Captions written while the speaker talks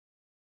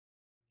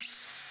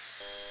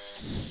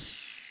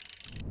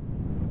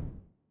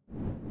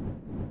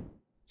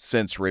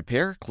Since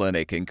Repair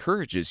Clinic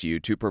encourages you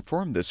to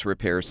perform this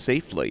repair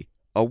safely,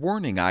 a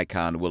warning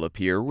icon will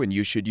appear when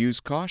you should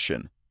use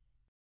caution.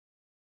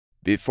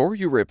 Before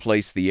you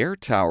replace the air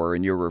tower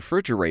in your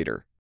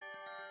refrigerator,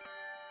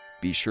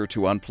 be sure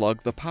to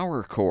unplug the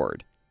power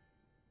cord.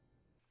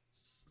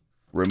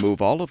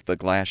 Remove all of the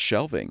glass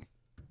shelving.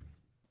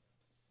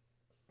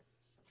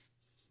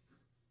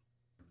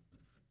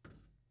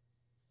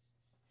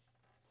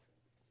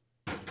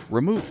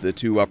 Remove the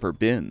two upper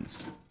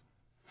bins.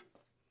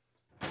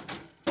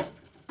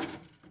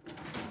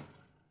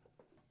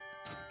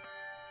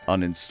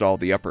 Uninstall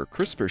the upper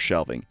crisper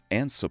shelving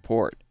and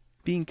support,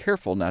 being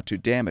careful not to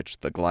damage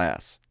the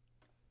glass.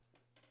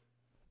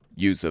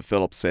 Use a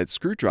Phillips head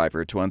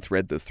screwdriver to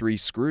unthread the 3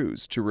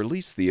 screws to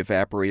release the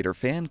evaporator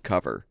fan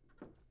cover.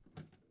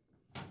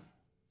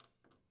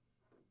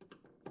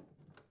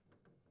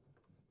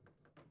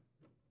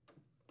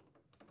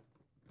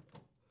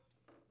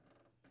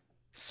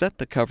 Set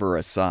the cover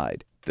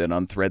aside, then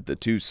unthread the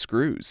 2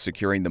 screws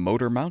securing the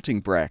motor mounting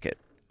bracket.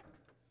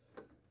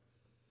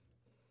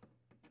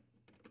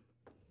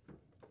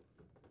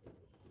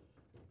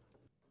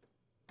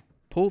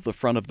 Pull the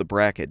front of the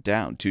bracket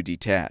down to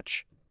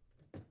detach.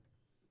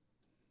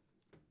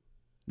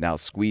 Now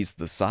squeeze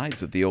the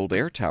sides of the old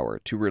air tower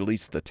to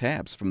release the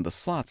tabs from the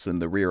slots in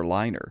the rear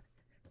liner.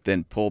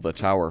 Then pull the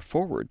tower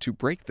forward to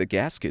break the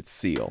gasket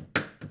seal.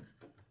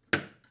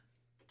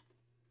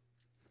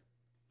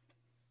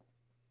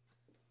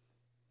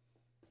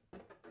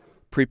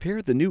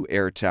 Prepare the new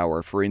air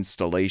tower for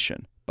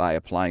installation by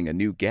applying a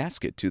new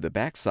gasket to the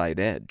backside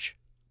edge.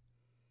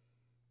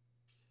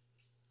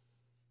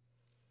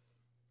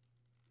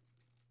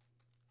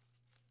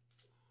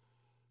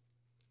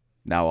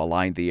 Now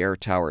align the air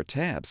tower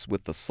tabs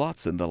with the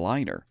slots in the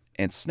liner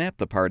and snap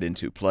the part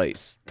into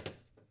place.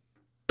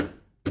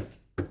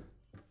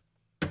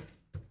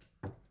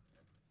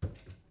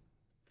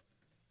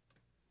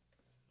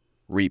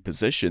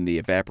 Reposition the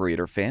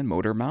evaporator fan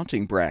motor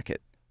mounting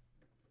bracket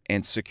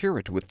and secure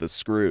it with the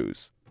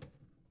screws.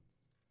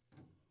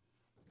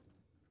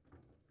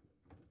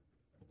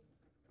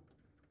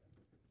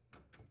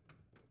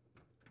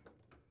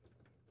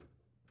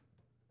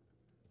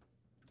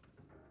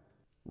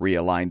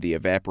 Realign the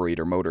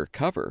evaporator motor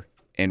cover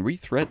and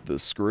rethread the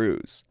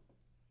screws.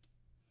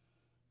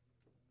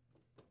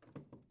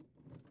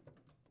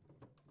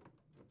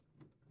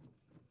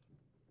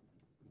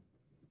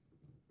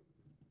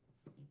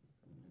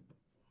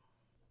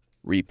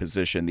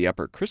 Reposition the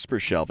upper crisper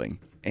shelving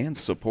and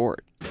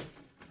support.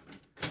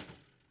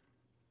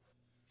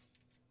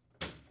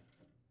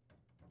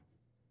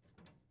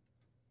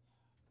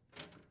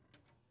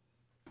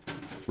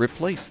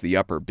 Replace the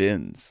upper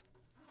bins.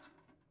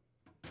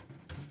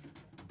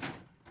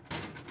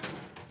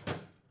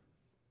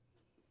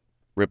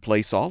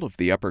 Replace all of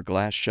the upper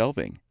glass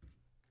shelving.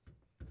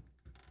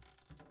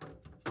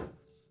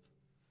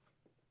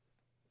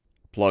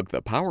 Plug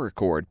the power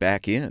cord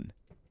back in,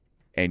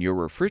 and your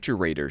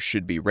refrigerator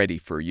should be ready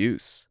for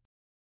use.